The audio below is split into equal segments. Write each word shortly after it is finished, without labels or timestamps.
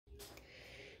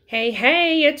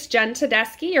Hey, it's Jen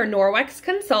Tedeschi, your Norwex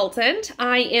consultant.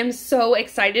 I am so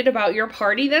excited about your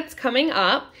party that's coming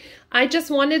up. I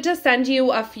just wanted to send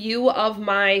you a few of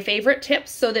my favorite tips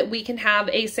so that we can have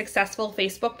a successful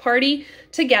Facebook party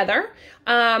together.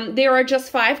 There are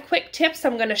just 5 quick tips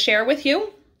I'm going to share with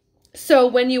you. So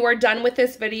when you are done with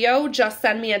this video, just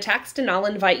send me a text and I'll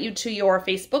invite you to your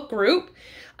Facebook group.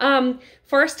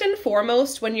 First and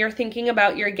foremost, when you're thinking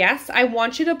about your guests, I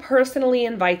want you to personally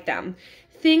invite them.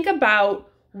 Think about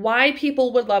why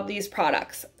people would love these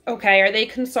products. Okay, are they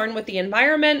concerned with the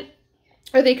environment?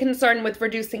 Are they concerned with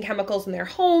reducing chemicals in their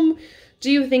home? Do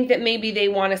you think that maybe they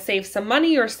want to save some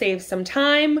money or save some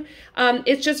time?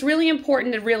 It's just really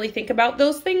important to really think about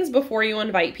those things before you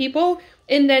invite people.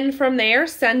 And then from there,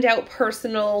 send out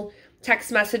personal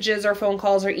text messages or phone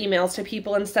calls or emails to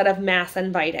people instead of mass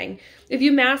inviting. If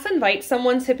you mass invite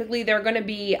someone, typically they're going to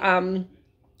be kind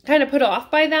of put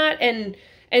off by that and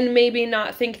maybe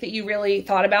not think that you really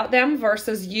thought about them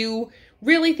versus you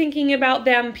really thinking about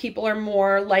them. People are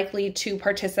more likely to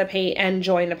participate and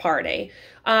join the party.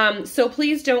 So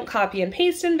please don't copy and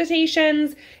paste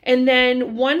invitations. And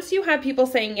then once you have people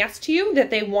saying yes to you, that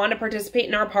they want to participate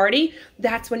in our party,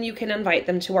 that's when you can invite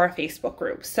them to our Facebook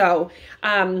group. So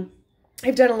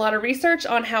I've done a lot of research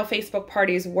on how Facebook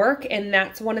parties work, and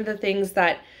that's one of the things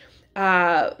that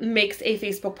makes a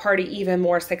Facebook party even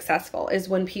more successful is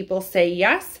when people say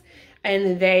yes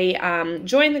and they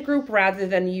join the group rather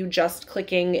than you just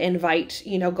clicking invite,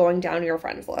 going down your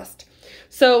friends list.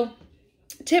 So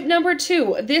tip number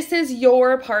 2, this is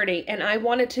your party and I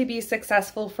want it to be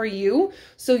successful for you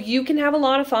so you can have a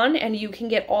lot of fun and you can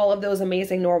get all of those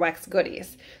amazing Norwex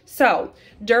goodies. So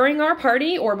during our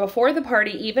party or before the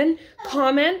party even,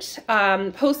 comment,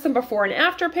 post some before and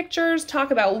after pictures,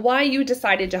 talk about why you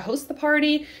decided to host the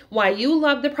party, why you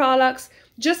love the products.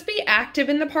 Just be active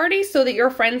in the party so that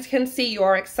your friends can see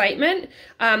your excitement.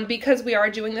 Because we are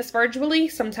doing this virtually,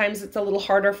 sometimes it's a little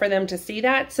harder for them to see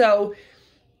that. So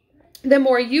the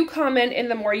more you comment and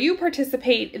the more you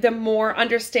participate, the more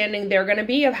understanding they're going to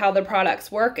be of how the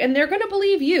products work, and they're going to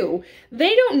believe you.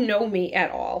 They don't know me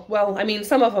at all. Well, I mean,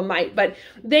 some of them might, but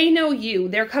they know you.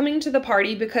 They're coming to the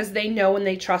party because they know and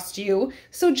they trust you.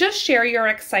 So just share your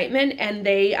excitement and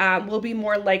they will be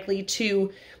more likely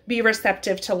to be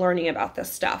receptive to learning about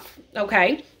this stuff.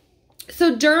 Okay.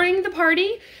 So during the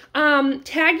party,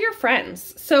 tag your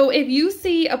friends. So if you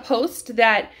see a post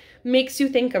that makes you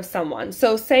think of someone.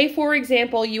 So say, for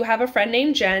example, you have a friend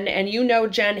named Jen and you know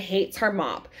Jen hates her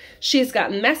mop. She's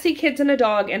got messy kids and a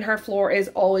dog and her floor is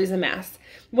always a mess.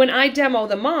 When I demo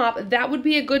the mop, that would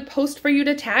be a good post for you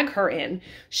to tag her in.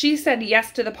 She said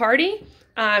yes to the party.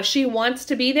 She wants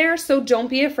to be there, so don't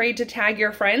be afraid to tag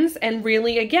your friends and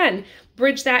really, again,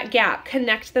 bridge that gap.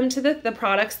 Connect them to the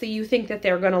products that you think that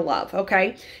they're going to love,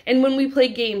 okay? And when we play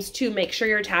games, too, make sure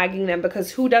you're tagging them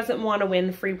because who doesn't want to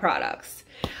win free products?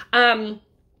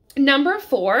 Number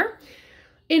 4,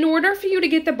 in order for you to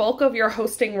get the bulk of your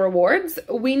hosting rewards,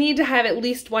 we need to have at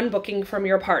least 1 booking from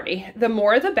your party. The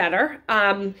more, the better.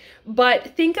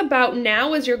 But think about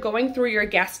now as you're going through your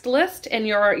guest list and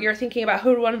you're thinking about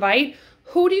who to invite,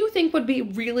 who do you think would be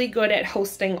really good at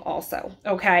hosting also,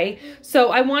 okay? So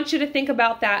I want you to think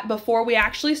about that before we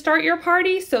actually start your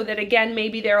party so that, again,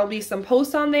 maybe there will be some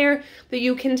posts on there that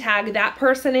you can tag that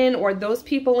person in or those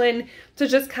people in to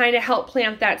just kind of help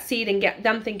plant that seed and get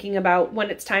them thinking about when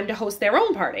it's time to host their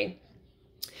own party.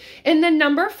 And then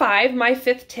number 5, my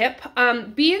 5th tip,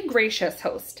 be a gracious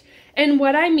host. And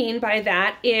what I mean by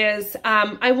that is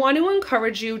I want to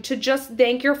encourage you to just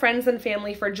thank your friends and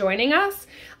family for joining us.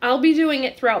 I'll be doing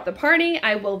it throughout the party.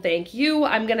 I will thank you.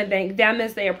 I'm going to thank them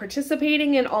as they are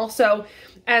participating and also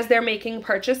as they're making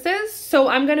purchases. So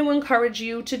I'm going to encourage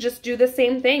you to just do the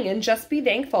same thing and just be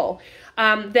thankful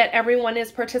that everyone is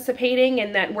participating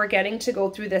and that we're getting to go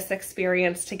through this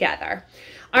experience together.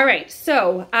 All right,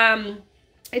 so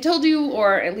I told you,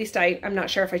 or at least I'm not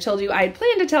sure if I told you, I had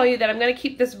planned to tell you that I'm going to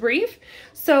keep this brief.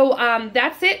 So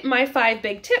that's it, my 5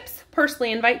 big tips.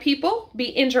 Personally invite people,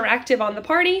 be interactive on the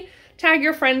party, tag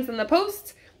your friends in the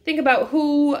posts, think about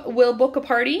who will book a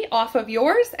party off of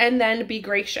yours, and then be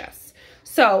gracious.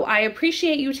 So I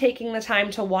appreciate you taking the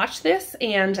time to watch this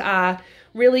and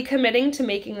really committing to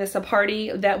making this a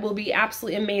party that will be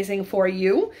absolutely amazing for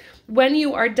you. When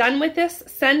you are done with this,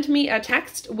 send me a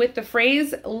text with the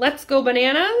phrase, "Let's go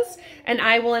bananas," and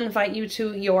I will invite you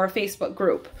to your Facebook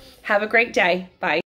group. Have a great day. Bye.